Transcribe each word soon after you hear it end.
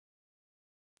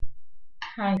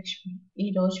Hi Lakshmi.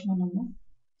 ఈరోజు మనము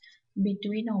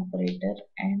between operator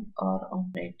and are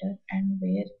operator and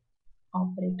wear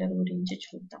operator గురించి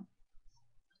చూద్దాం.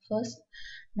 ఫస్ట్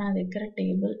నా దగ్గర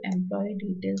టేబుల్ ఎంప్లాయీ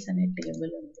డీటెయిల్స్ అనే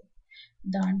టేబుల్ ఉంది.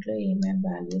 దాంట్లో ఏమేమి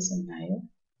వాల్యూస్ ఉన్నాయో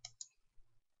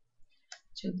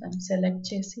చూద్దాం. సెలెక్ట్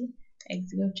చేసి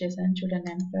ఎగ్జిక్యూట్ చేశాను.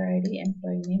 చూడండి, employee ID,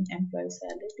 employee name, employee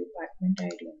salary, department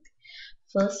ID ఉంది.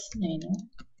 ఫస్ట్ నేను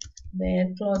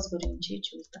వేర్ క్లాజ్ గురించి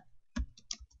చూద్దాం.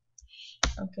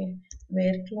 ఓకే,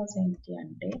 వేర్ క్లాజ్ ఏంటి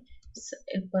అంటే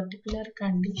పర్టికులర్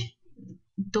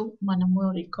కండిషన్తో మనము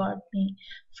రికార్డ్ని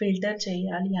ఫిల్టర్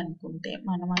చేయాలి అనుకుంటే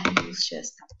మనం అది యూజ్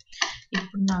చేస్తాం.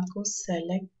 ఇప్పుడు నాకు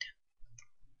select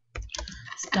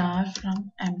star from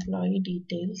employee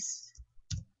details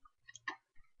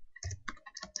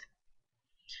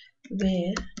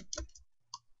wear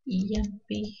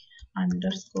EMP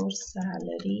underscore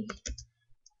salary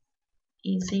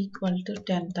is equal to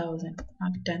 10,000.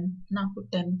 నాకు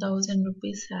 10,000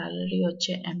 రూపీస్ శాలరీ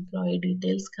వచ్చే ఎంప్లాయీ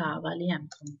డీటెయిల్స్ కావాలి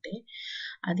అనుకుంటే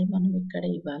అది మనం ఇక్కడ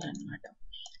ఇవ్వాలన్నమాట.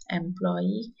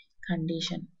 ఎంప్లాయీ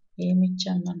కండిషన్ ఏమి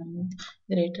ఇచ్చాము మనము,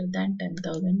 గ్రేటర్ దాన్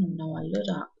 10,000 ఉన్న వాళ్ళు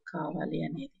కావాలి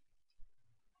అనేది.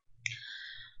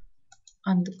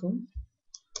 అందుకు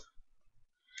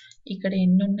ఇక్కడ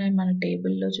ఎన్ని ఉన్నాయి మన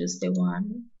టేబుల్లో చూస్తే 1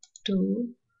 2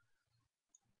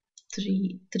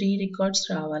 3 రికార్డ్స్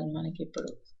రావాలి మనకి ఇప్పుడు.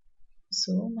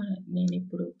 సో నేను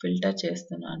ఇప్పుడు ఫిల్టర్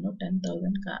చేస్తున్నాను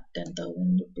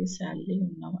 10,000 రూపీస్ శాలరీ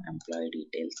ఉన్న ఎంప్లాయీ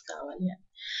డీటెయిల్స్ కావాలి అని.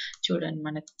 చూడండి,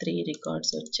 మనకు 3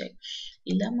 రికార్డ్స్ వచ్చాయి.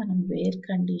 ఇలా మనం వేర్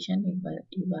కండిషన్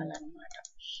ఇవ్వాలన్నమాట.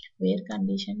 వేర్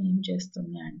కండిషన్ ఏం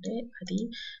చేస్తుంది అంటే అది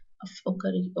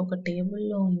ఒక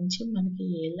టేబుల్లో నుంచి మనకి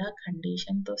ఎలా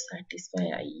కండిషన్తో సాటిస్ఫై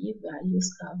అయ్యి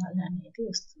వాల్యూస్ కావాలి అనేది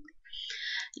వస్తుంది.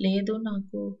 లేదు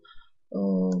నాకు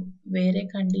వేరే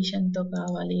కండిషన్తో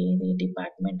కావాలి, ఏది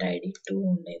డిపార్ట్మెంట్ ఐడి 2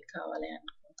 ఉండేది కావాలి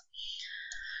అనుకో,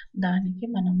 దానికి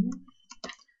మనము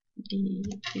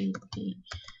DPT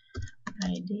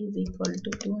ID is equal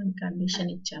to 2 అని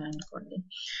కండిషన్ ఇచ్చామనుకోండి.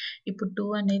 ఇప్పుడు 2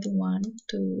 అనేది 1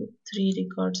 2 3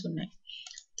 రికార్డ్స్ ఉన్నాయి.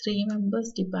 3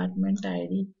 members department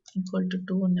ID equal to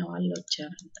 2 ఉన్న వాళ్ళు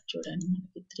వచ్చారంట. చూడండి,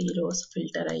 మనకి 3 రోస్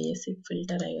ఫిల్టర్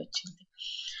అయ్యి వచ్చింది.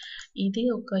 ఇది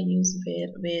ఒక యూజ్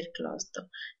వేర్ క్లాజ్తో.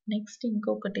 నెక్స్ట్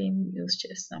ఇంకొకటి ఏం యూజ్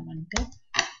చేస్తామంటే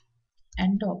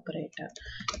అండ్ ఆపరేటర్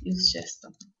యూజ్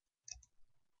చేస్తాం.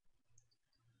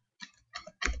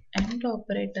 అండ్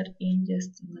ఆపరేటర్ ఏం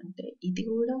చేస్తుందంటే ఇది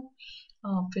కూడా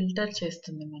ఫిల్టర్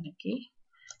చేస్తుంది మనకి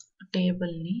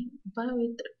టేబుల్ని.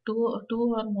 With two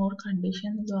are more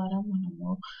condition ద్వారా మనము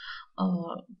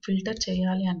ఫిల్టర్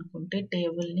చేయాలి అనుకుంటే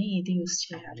టేబుల్ని ఇది యూజ్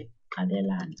చేయాలి. అది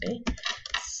ఎలా అంటే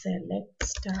select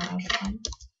star from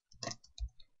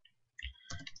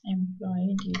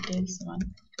employee details 1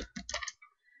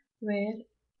 where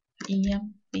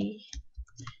EMP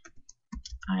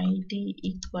ID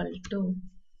equal to,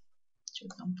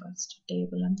 చూద్దాం ఫస్ట్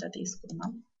టేబుల్ అంతా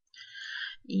తీసుకుందాం.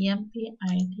 EMP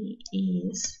ID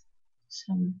is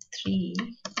some 3.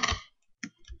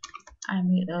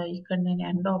 ఇక్కడ నేను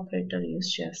అండ్ ఆపరేటర్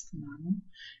యూజ్ చేస్తున్నాను.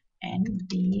 And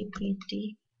DPT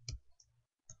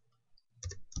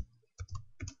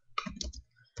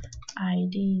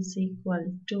ID is equal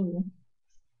to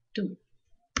 2.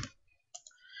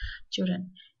 చూడండి,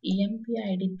 ఈఎంపీ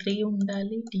ఐడి 3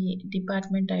 ఉండాలి,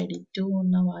 డిపార్ట్మెంట్ ఐడి 2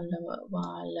 ఉన్న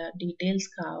వాళ్ళ డీటెయిల్స్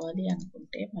కావాలి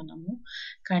అనుకుంటే మనము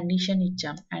కండిషన్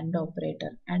ఇచ్చాం అండ్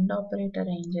ఆపరేటర్. అండ్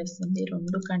ఆపరేటర్ ఏం చేస్తుంది,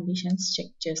 2 కండిషన్స్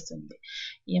చెక్ చేస్తుంది.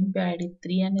 ఈఎంపీ ఐడి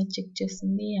 3 అనేది చెక్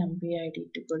చేస్తుంది, ఎంపీ ఐడి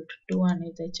 2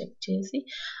 అనేది చెక్ చేసి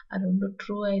ఆ 2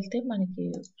 ట్రూ అయితే మనకి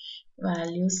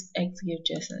వాల్యూస్ ఎగ్జిక్యూట్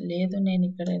చేస్తుంది. లేదు నేను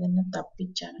ఇక్కడ ఏదైనా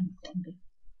తప్పిచ్చాను అనుకోండి,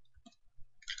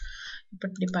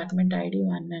 ఇప్పుడు డిపార్ట్మెంట్ ఐడి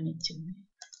 1 అని ఇచ్చింది,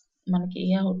 మనకి ఏ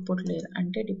అవుట్పుట్ లేదు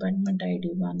అంటే department ID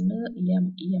 1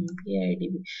 EMP ID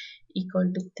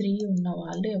equal to 3 ఉన్న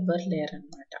వాళ్ళు ఎవరు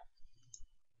లేరనమాట.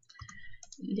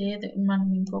 లేదు మనం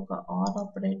ఇంకొక ఆర్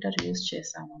ఆపరేటర్ యూజ్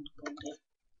చేసామనుకోండి,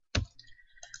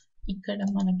 ఇక్కడ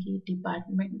మనకి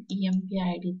డిపార్ట్మెంట్ ఈఎంపీ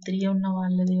ఐడి 3 ఉన్న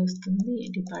వాళ్ళది వస్తుంది,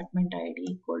 డిపార్ట్మెంట్ ఐడి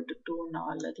ఈక్వల్ టు 2 ఉన్న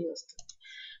వాళ్ళది వస్తుంది.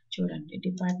 చూడండి,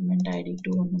 డిపార్ట్మెంట్ ఐడి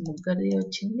 2 ఉన్న ముగ్గురిది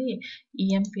వచ్చింది,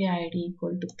 ఈఎంపీ ఐడి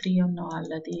ఈక్వల్ టు 3 ఉన్న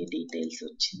వాళ్ళది డీటెయిల్స్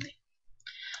వచ్చింది.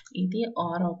 ఇది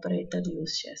ఆర్ ఆపరేటర్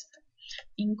యూజ్ చేస్తాం.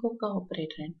 ఇంకొక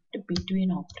ఆపరేటర్ అంటే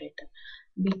బిట్వీన్ ఆపరేటర్.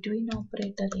 బిట్వీన్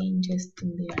ఆపరేటర్ ఏం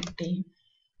చేస్తుంది అంటే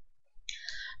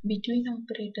బిట్వీన్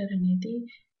ఆపరేటర్ అనేది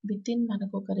వితిన్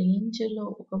మనకు ఒక రేంజ్లో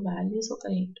ఒక వాల్యూస్ ఒక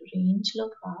రేంజ్లో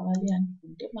కావాలి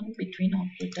అనుకుంటే మనం బిట్వీన్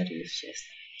ఆపరేటర్ యూజ్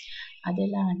చేస్తాం. అది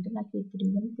ఎలా అంటే నాకు ఇప్పుడు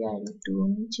ఈఎంపీ ఐడి 2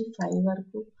 నుంచి 5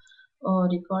 వరకు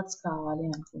రికార్డ్స్ కావాలి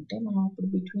అనుకుంటే మనం ఇప్పుడు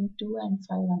బిట్వీన్ 2 and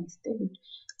 5 అని ఇస్తే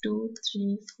 2 3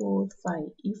 4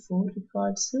 5 ఈ 4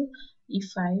 రికార్డ్స్ ఈ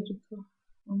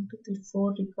 4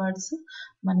 రికార్డ్స్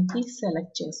మనకి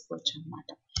సెలెక్ట్ చేసుకోవచ్చు అనమాట.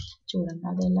 చూడండి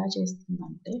అది ఎలా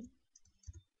చేస్తుందంటే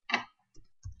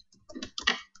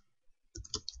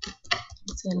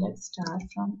select star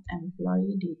from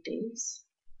employee details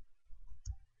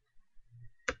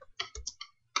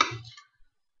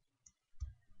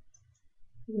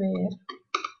where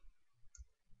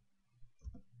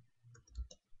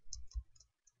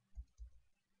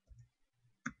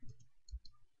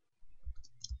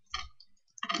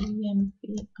emp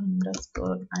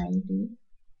underscore id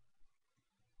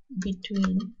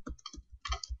between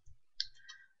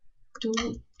 2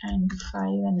 and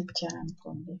 5 అని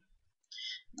ఇచ్చారనుకోండి.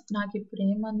 నాకు ఇప్పుడు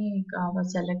ఏమని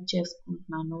సెలెక్ట్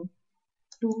చేసుకుంటున్నాను,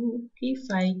 2కి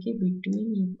 5కి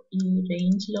బిట్వీన్ ఈ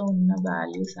రేంజ్లో ఉన్న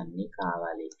వాల్యూస్ అన్నీ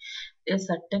కావాలి,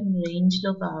 సర్టన్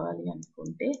రేంజ్లో కావాలి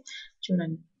అనుకుంటే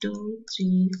చూడండి 2,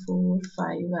 3, 4,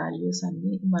 5 వాల్యూస్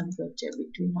అన్నీ మనకి వచ్చాయి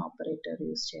బిట్వీన్ ఆపరేటర్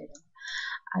యూస్ చేయడం.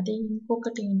 అదే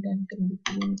ఇంకొకటి ఏంటంటే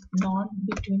నాట్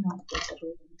బిట్వీన్ ఆపరేటర్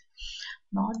ఉంది.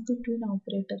 నాట్ బిట్వీన్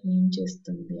ఆపరేటర్ ఏం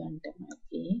చేస్తుంది అంటే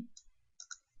మనకి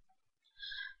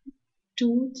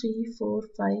 2, 3, 4,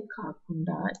 5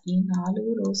 కాకుండా ఈ 4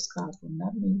 రోస్ కాకుండా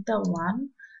మిగతా 1,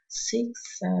 6,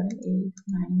 7, 8,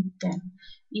 9, 10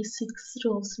 ఈ 6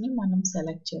 రోస్ని మనం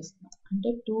సెలెక్ట్ చేస్తున్నాం. అంటే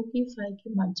 2కి 5కి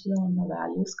మధ్యలో ఉన్న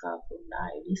వాల్యూస్ కాకుండా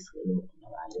ఐడీస్ ఉన్న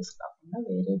వాల్యూస్ కాకుండా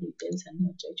వేరే డీటెయిల్స్ అన్నీ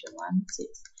వచ్చాయి. 1,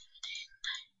 6,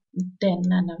 10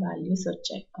 అన్న వాల్యూస్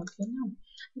వచ్చాయి. ఓకేనా,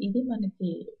 ఇది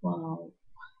మనకి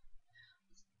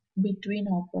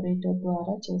బిట్వీన్ ఆపరేటర్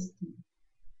ద్వారా చేస్తుంది.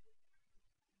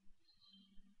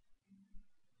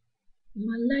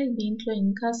 మళ్ళీ దీంట్లో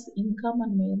ఇంకా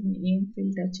మనం ఏం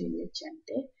ఫిల్టర్ చేయొచ్చు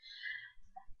అంటే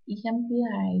MP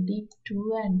ID 2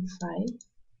 and 5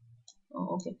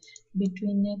 okay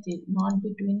between not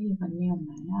between ఇవన్నీ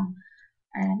ఉన్నాయా,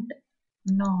 and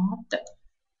not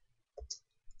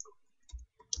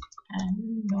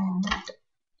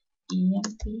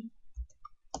MP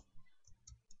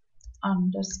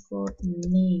underscore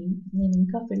name. నేను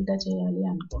ఇంకా ఫిల్టర్ చేయాలి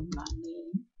అనుకుంటున్నాను.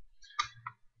 నేమ్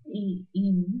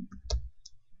ఇన్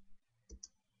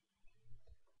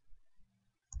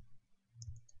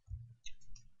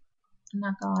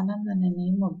నాకు ఆనంద్ అనే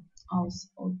నేమ్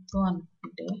వద్దు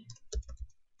అనుకుంటే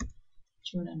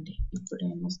చూడండి ఇప్పుడు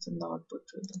ఏమొస్తుందో అవుట్పుట్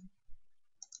చూద్దాం.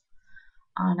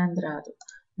 ఆనంద్ రాదు.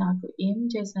 నాకు ఏం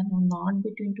చేశాను, నాట్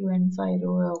బిట్వీన్ 2 and 5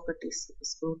 రో ఒకటి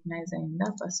స్క్రూటనైజ్ అయిందా.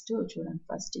 ఫస్ట్ చూడండి,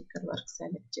 ఫస్ట్ ఇక్కడ వరకు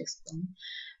సెలెక్ట్ చేసుకొని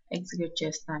ఎగ్జిక్యూట్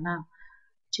చేస్తానా,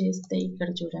 చేస్తే ఇక్కడ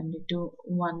చూడండి 2,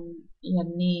 1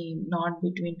 ఇవన్నీ నాట్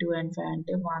బిట్వీన్ 2 and 5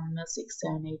 అంటే 1, 6,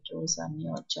 7, 8 రోస్ అన్నీ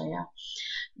వచ్చాయా.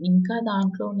 ఇంకా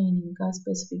దాంట్లో నేను ఇంకా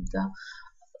స్పెసిఫిక్గా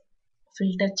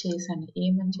ఫిల్టర్ చేశాను.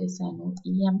 ఏమని చేశాను,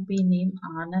 ఈఎంపీ నేమ్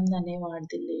ఆనంద్ అనే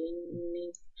వాడిది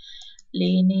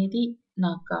లేనేది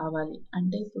నాకు కావాలి.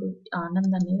 అంటే ఇప్పుడు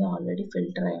ఆనంద్ అనేది ఆల్రెడీ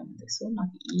ఫిల్టర్ అయి ఉంది. సో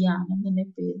నాకు ఈ ఆనంద్ అనే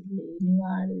పేరు లేని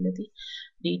వాళ్ళది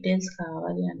డీటెయిల్స్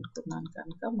కావాలి అనుకున్నాను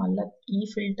కనుక మళ్ళీ ఈ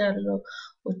ఫిల్టర్లో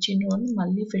వచ్చిన రోజు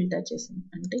మళ్ళీ ఫిల్టర్ చేసాను.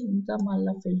 అంటే ఇంకా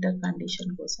మళ్ళీ ఫిల్టర్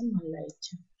కండిషన్ కోసం మళ్ళీ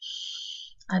ఇచ్చాను.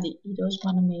 అది ఈరోజు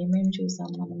మనం ఏమేమి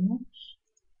చూసాం, మనము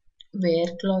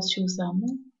వేర్ క్లాస్ చూసాము,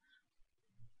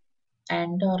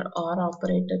 అండ్ ఆర్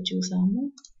ఆపరేటర్ చూసాము,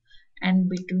 and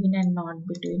between and not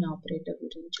between operator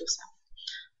గురించి చూసాము.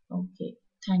 Okay,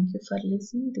 thank you for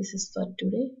listening. This is for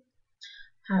today.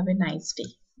 Have a nice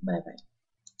day. Bye bye.